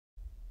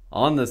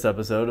On this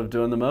episode of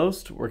Doing the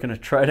Most, we're going to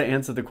try to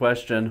answer the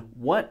question,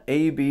 what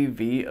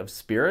ABV of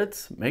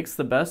spirits makes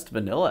the best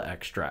vanilla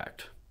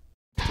extract?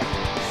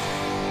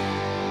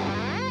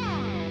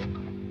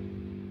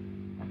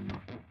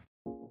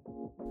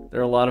 There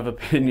are a lot of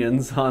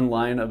opinions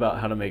online about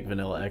how to make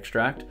vanilla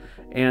extract,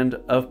 and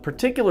of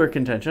particular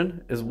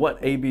contention is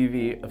what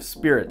ABV of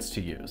spirits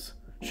to use.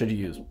 Should you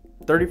use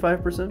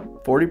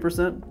 35%,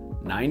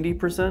 40%,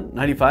 90%,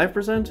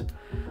 95%?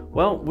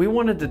 Well, we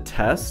wanted to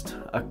test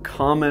a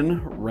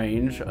common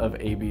range of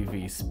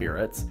ABV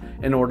spirits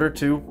in order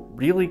to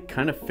really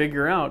kind of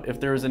figure out if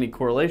there is any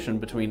correlation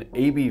between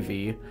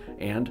ABV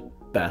and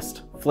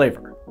best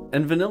flavor.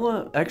 And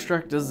vanilla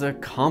extract is a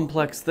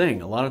complex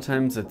thing. A lot of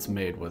times it's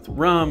made with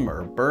rum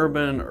or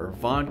bourbon or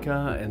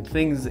vodka, and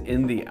things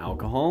in the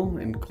alcohol,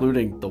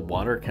 including the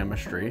water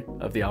chemistry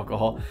of the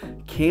alcohol,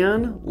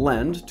 can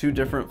lend to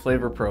different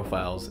flavor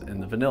profiles in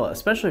the vanilla,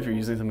 especially if you're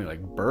using something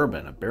like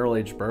bourbon. A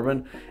barrel-aged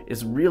bourbon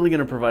is really going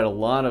to provide a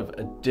lot of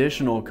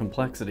additional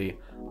complexity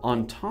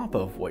on top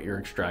of what you're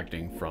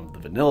extracting from the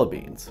vanilla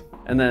beans.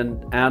 And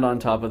then add on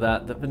top of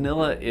that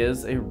vanilla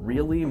is a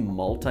really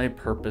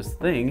multi-purpose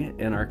thing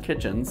in our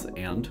kitchens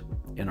and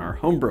in our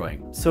home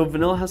brewing. So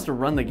vanilla has to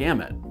run the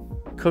gamut.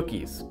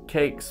 Cookies,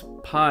 cakes,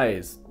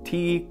 pies,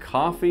 tea,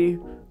 coffee,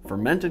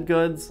 fermented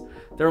goods.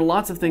 There are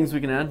lots of things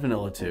we can add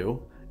vanilla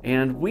to,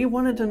 and we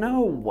wanted to know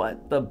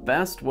what the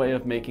best way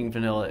of making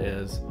vanilla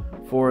is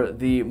for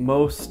the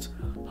most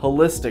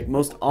holistic,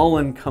 most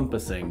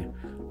all-encompassing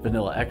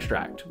vanilla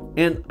extract.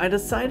 And I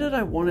decided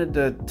I wanted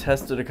to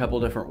test it a couple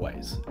different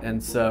ways.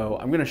 And so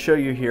I'm going to show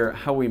you here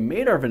how we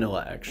made our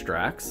vanilla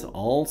extracts,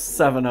 all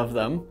 7 of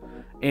them,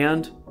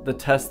 and the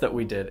test that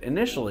we did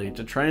initially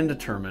to try and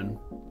determine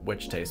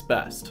which tastes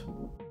best.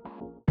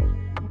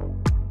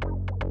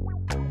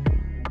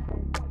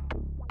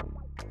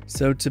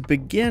 So to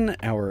begin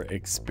our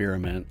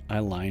experiment, I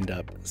lined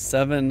up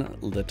 7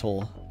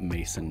 little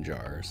mason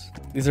jars.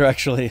 These are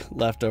actually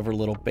leftover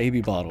little baby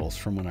bottles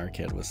from when our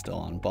kid was still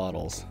on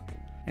bottles.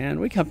 And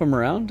we kept them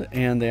around,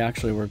 and they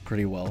actually work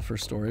pretty well for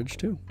storage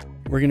too.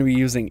 We're going to be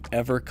using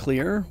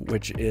Everclear,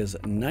 which is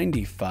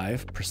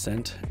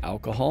 95%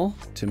 alcohol,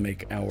 to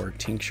make our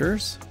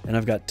tinctures. And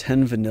I've got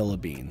 10 vanilla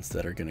beans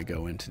that are going to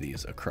go into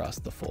these across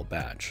the full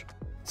batch.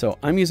 So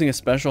I'm using a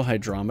special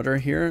hydrometer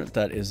here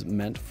that is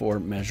meant for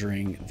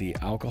measuring the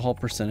alcohol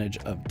percentage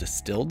of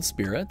distilled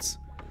spirits.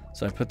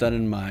 So I put that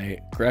in my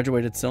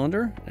graduated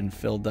cylinder and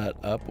filled that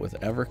up with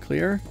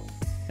Everclear.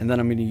 And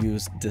then I'm going to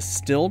use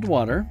distilled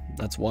water.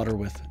 That's water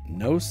with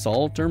no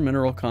salt or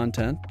mineral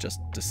content, just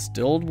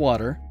distilled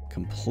water,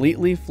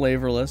 completely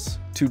flavorless,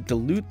 to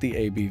dilute the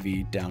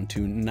ABV down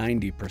to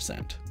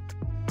 90%.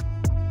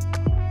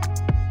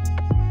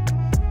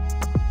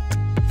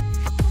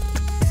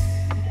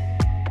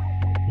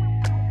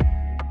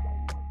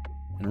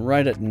 And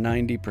right at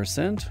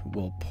 90%,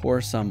 we'll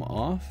pour some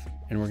off,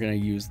 and we're going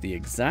to use the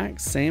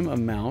exact same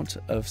amount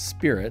of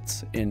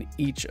spirits in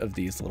each of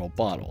these little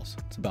bottles.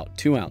 It's about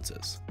 2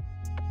 ounces.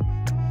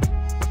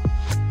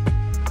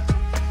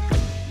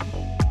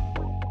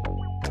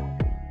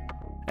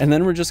 And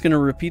then we're just going to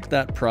repeat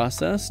that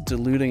process,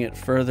 diluting it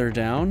further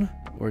down.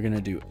 We're going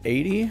to do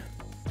 80,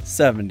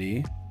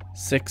 70,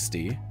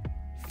 60,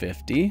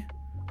 50,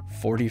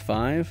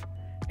 45,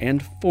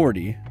 and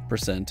 40%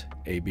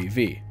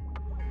 ABV.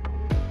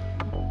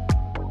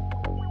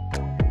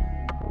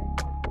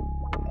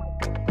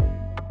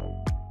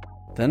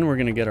 Then we're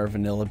going to get our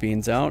vanilla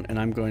beans out, and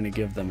I'm going to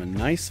give them a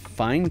nice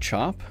fine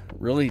chop,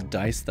 really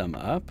dice them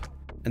up.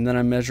 And then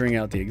I'm measuring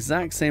out the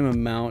exact same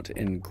amount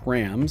in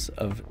grams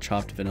of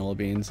chopped vanilla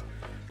beans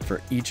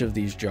for each of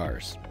these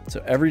jars.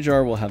 So every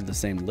jar will have the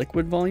same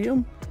liquid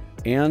volume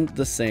and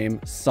the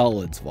same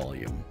solids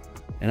volume.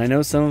 And I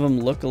know some of them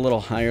look a little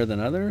higher than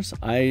others.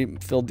 I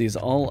filled these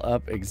all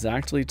up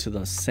exactly to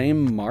the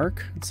same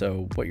mark.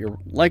 So what you're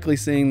likely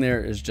seeing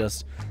there is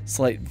just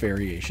slight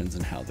variations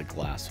in how the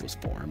glass was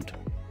formed.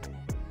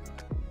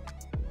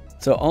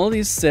 So all of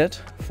these sit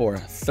for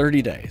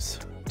 30 days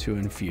to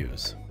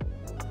infuse.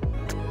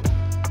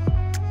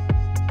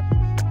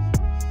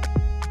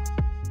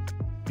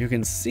 You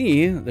can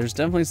see there's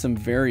definitely some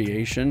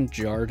variation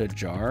jar to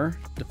jar,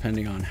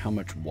 depending on how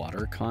much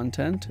water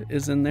content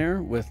is in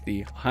there, with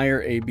the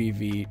higher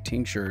ABV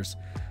tinctures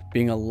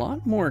being a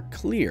lot more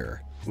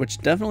clear, which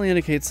definitely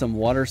indicates some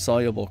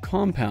water-soluble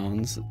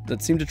compounds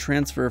that seem to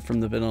transfer from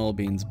the vanilla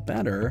beans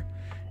better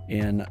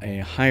in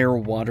a higher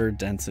water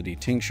density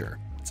tincture.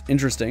 It's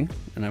interesting,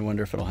 and I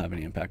wonder if it'll have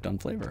any impact on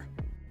flavor.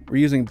 We're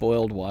using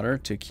boiled water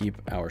to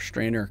keep our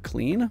strainer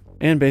clean,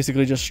 and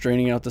basically just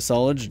straining out the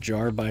solids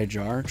jar by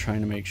jar, trying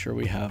to make sure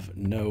we have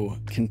no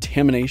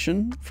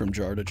contamination from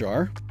jar to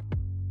jar.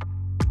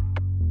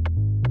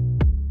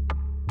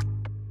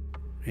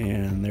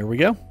 And there we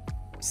go.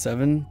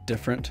 7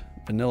 different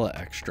vanilla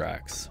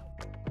extracts.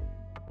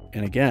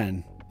 And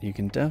again, you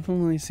can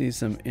definitely see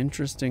some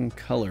interesting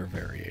color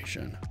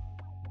variation.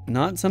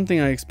 Not something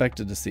I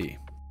expected to see.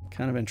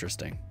 Kind of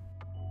interesting.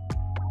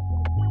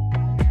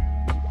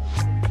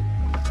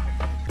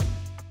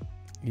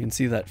 You can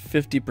see that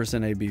 50%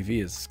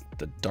 ABV is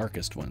the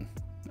darkest one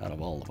out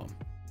of all of them.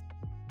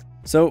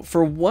 So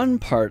for one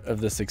part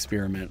of this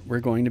experiment, we're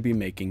going to be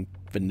making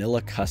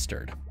vanilla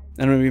custard.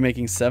 And I'm going to be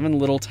making 7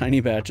 little tiny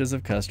batches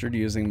of custard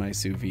using my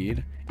sous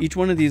vide. Each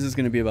one of these is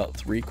going to be about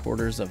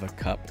 3/4 of a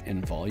cup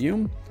in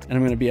volume. And I'm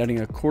going to be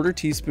adding a 1/4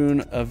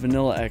 teaspoon of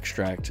vanilla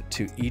extract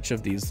to each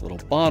of these little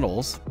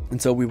bottles.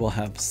 And so we will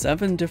have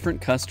 7 different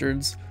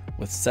custards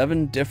with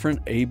 7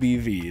 different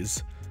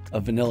ABVs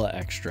of vanilla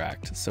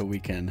extract. So we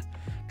can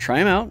try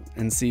them out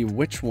and see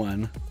which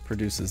one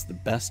produces the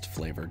best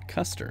flavored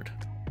custard.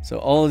 So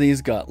all of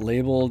these got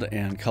labeled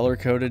and color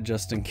coded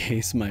just in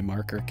case my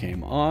marker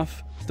came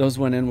off. Those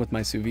went in with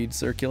my sous vide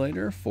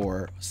circulator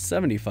for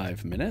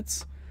 75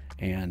 minutes.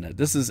 And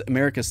this is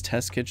America's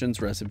Test Kitchen's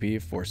recipe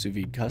for sous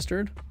vide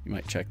custard. You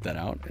might check that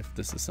out if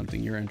this is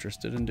something you're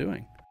interested in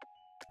doing.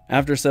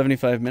 After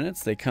 75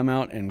 minutes, they come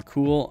out and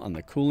cool on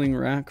the cooling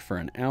rack for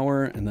an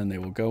hour, and then they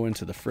will go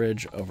into the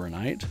fridge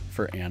overnight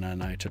for Anna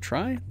and I to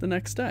try the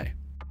next day.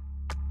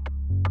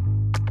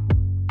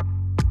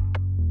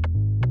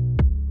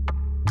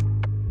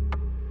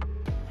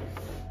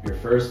 Your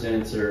first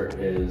answer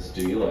is,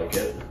 do you like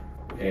it?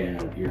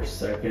 And your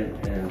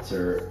second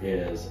answer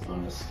is,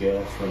 on a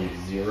scale from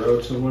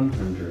 0 to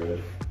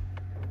 100,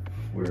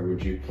 where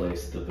would you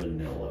place the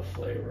vanilla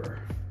flavor?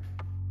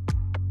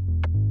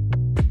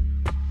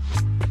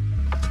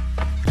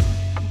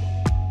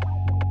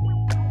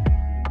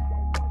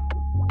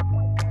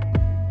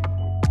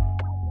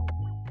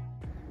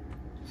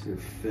 So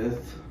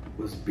 5th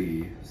was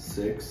B,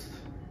 6th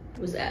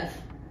was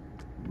F.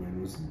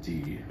 Mine was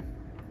D.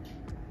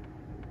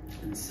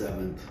 And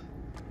 7th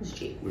was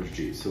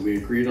G. So we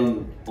agreed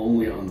on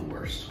only on the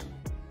worst.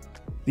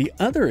 The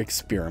other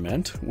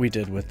experiment we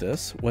did with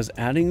this was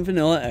adding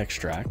vanilla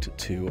extract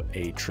to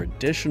a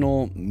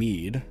traditional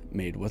mead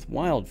made with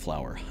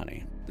wildflower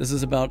honey. This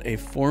is about a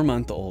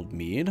 4-month-old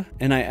mead,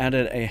 and I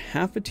added a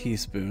 1/2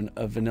 teaspoon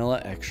of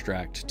vanilla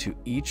extract to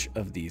each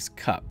of these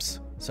cups.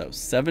 So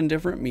 7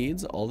 different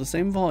meads, all the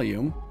same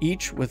volume,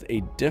 each with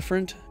a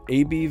different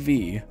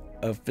ABV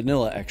of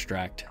vanilla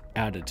extract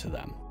added to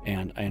them.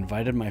 And I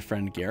invited my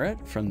friend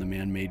Garrett from the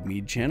Man Made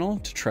Mead channel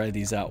to try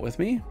these out with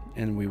me,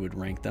 and we would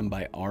rank them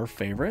by our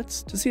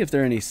favorites to see if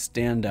there are any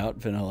standout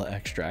vanilla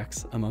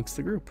extracts amongst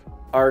the group.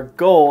 Our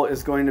goal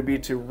is going to be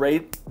to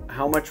rate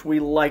how much we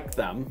like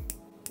them,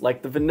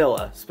 like the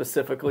vanilla,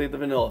 specifically the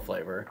vanilla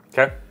flavor,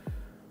 Okay.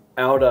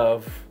 out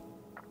of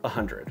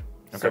 100.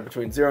 Okay. So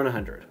between 0 and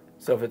 100.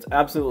 So if it's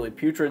absolutely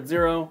putrid,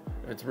 0.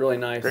 If it's really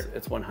nice, Great.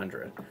 it's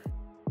 100.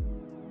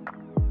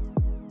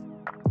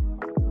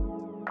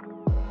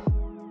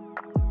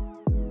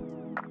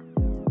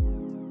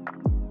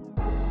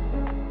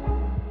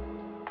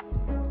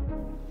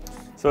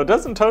 So it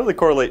doesn't totally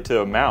correlate to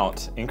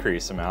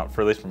increase amount,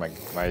 for at least for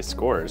my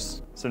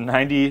scores. So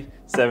 90,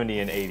 70,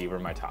 and 80 were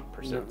my top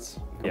percents.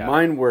 Yeah.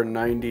 Mine were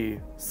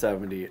 90,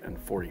 70, and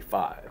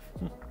 45.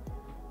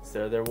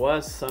 So there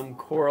was some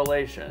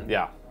correlation.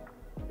 Yeah.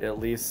 At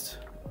least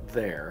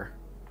there.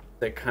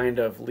 That kind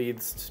of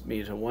leads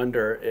me to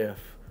wonder if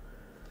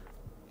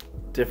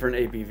different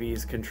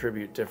ABVs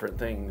contribute different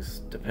things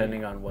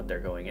depending on what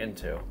they're going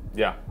into.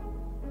 Yeah.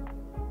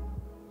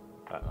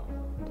 Uh-oh.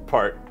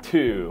 Part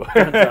 2.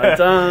 Dun, dun,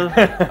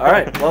 dun. All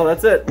right, well,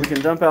 that's it. We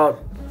can dump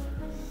out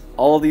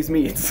all of these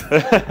meats.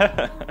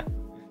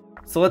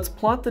 So let's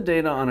plot the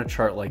data on a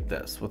chart like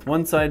this, with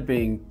one side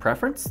being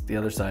preference, the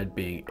other side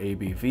being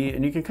ABV,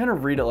 and you can kind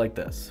of read it like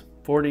this: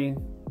 40,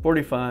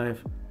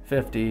 45,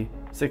 50,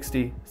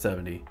 60,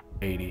 70,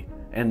 80,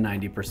 and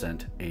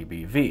 90%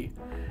 ABV.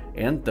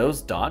 And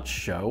those dots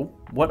show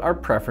what our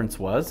preference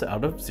was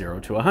out of 0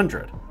 to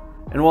 100.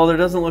 And while there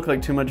doesn't look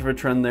like too much of a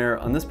trend there,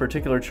 on this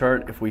particular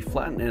chart, if we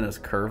flatten Anna's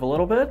curve a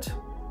little bit,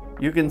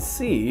 you can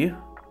see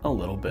a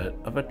little bit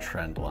of a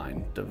trend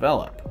line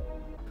develop.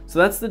 So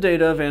that's the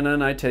data of Anna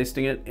and I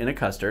tasting it in a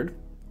custard.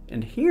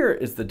 And here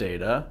is the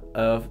data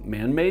of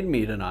Man Made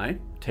Mead and I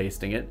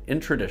tasting it in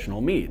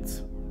traditional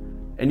meads.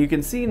 And you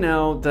can see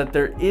now that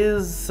there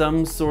is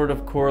some sort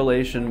of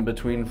correlation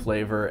between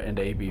flavor and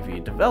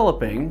ABV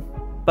developing,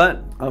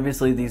 but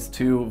obviously these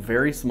two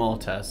very small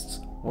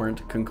tests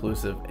weren't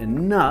conclusive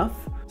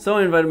enough. So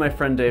I invited my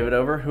friend David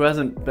over, who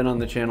hasn't been on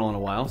the channel in a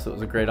while, so it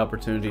was a great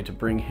opportunity to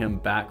bring him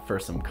back for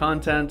some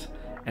content,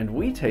 and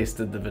we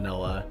tasted the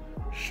vanilla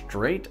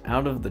straight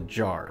out of the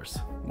jars.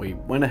 We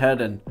went ahead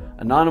and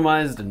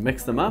anonymized and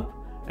mixed them up,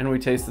 and we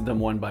tasted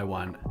them one by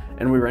one.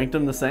 And we ranked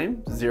them the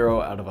same,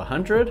 0 out of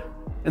 100.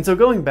 And so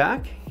going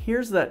back,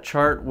 here's that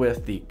chart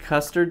with the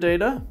custard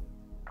data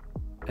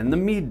and the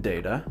mead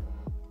data.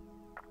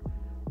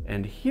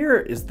 And here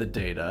is the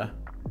data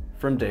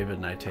from David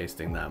and I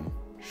tasting them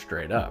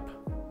straight up.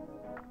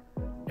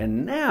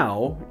 And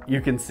now you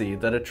can see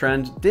that a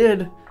trend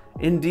did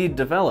indeed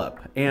develop,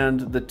 and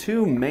the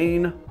two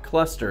main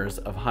clusters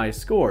of high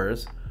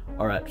scores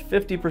are at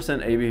 50%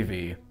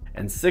 ABV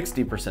and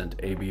 60%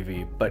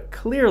 ABV, but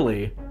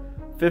clearly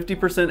 50%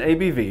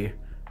 ABV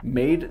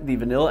made the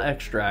vanilla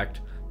extract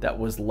that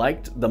was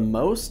liked the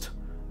most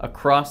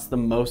across the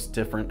most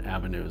different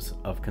avenues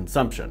of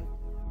consumption.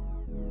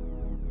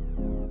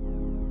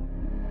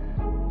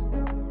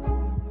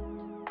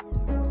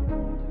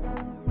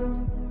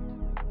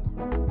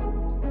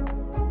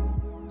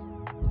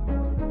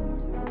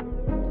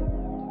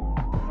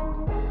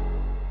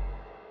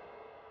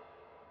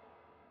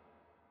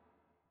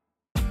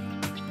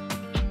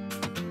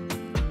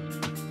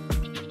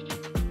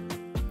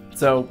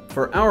 So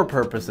for our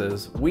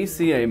purposes, we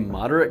see a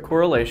moderate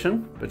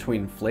correlation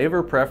between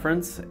flavor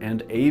preference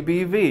and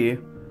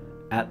ABV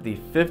at the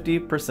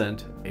 50%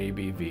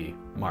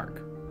 ABV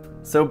mark.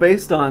 So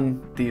based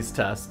on these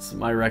tests,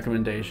 my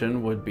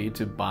recommendation would be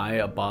to buy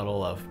a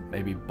bottle of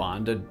maybe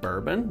bonded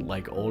bourbon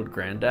like Old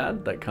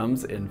Grandad that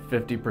comes in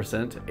 50%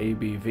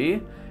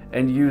 ABV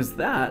and use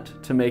that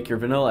to make your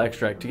vanilla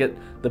extract to get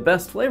the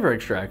best flavor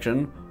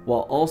extraction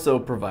while also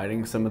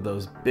providing some of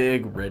those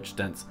big, rich,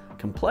 dense,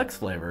 complex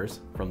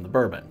flavors from the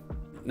bourbon.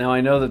 Now I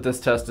know that this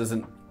test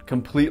isn't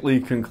completely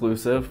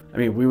conclusive. I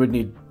mean, we would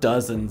need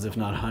dozens, if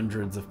not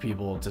hundreds of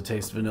people to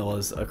taste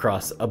vanillas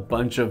across a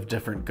bunch of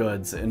different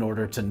goods in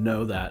order to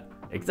know that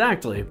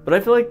exactly. But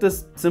I feel like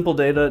this simple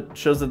data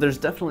shows that there's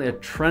definitely a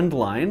trend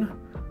line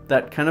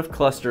that kind of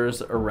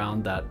clusters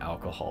around that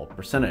alcohol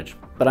percentage.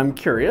 But I'm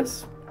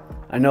curious.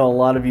 I know a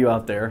lot of you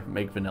out there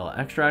make vanilla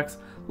extracts.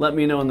 Let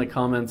me know in the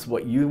comments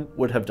what you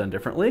would have done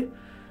differently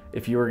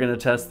if you were going to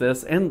test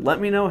this, and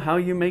let me know how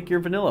you make your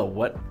vanilla.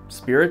 What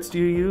spirits do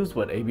you use?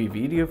 What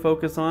ABV do you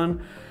focus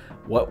on?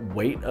 What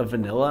weight of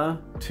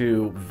vanilla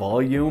to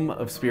volume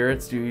of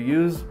spirits do you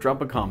use?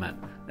 Drop a comment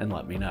and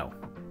let me know.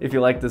 If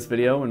you like this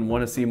video and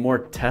want to see more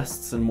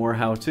tests and more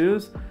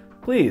how-tos,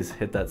 please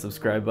hit that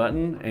subscribe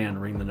button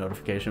and ring the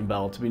notification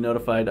bell to be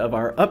notified of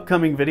our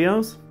upcoming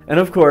videos. And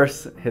of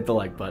course, hit the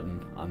like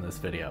button on this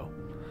video.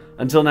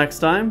 Until next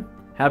time,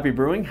 happy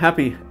brewing,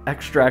 happy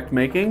extract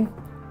making,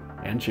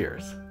 and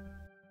cheers.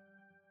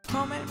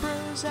 Homemade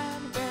brews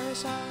and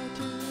various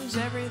how-tos,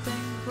 everything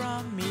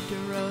from meat to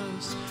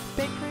roast,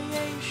 bake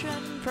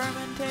creation,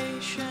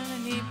 fermentation,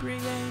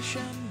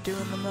 inebriation,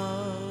 doing the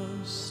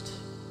most.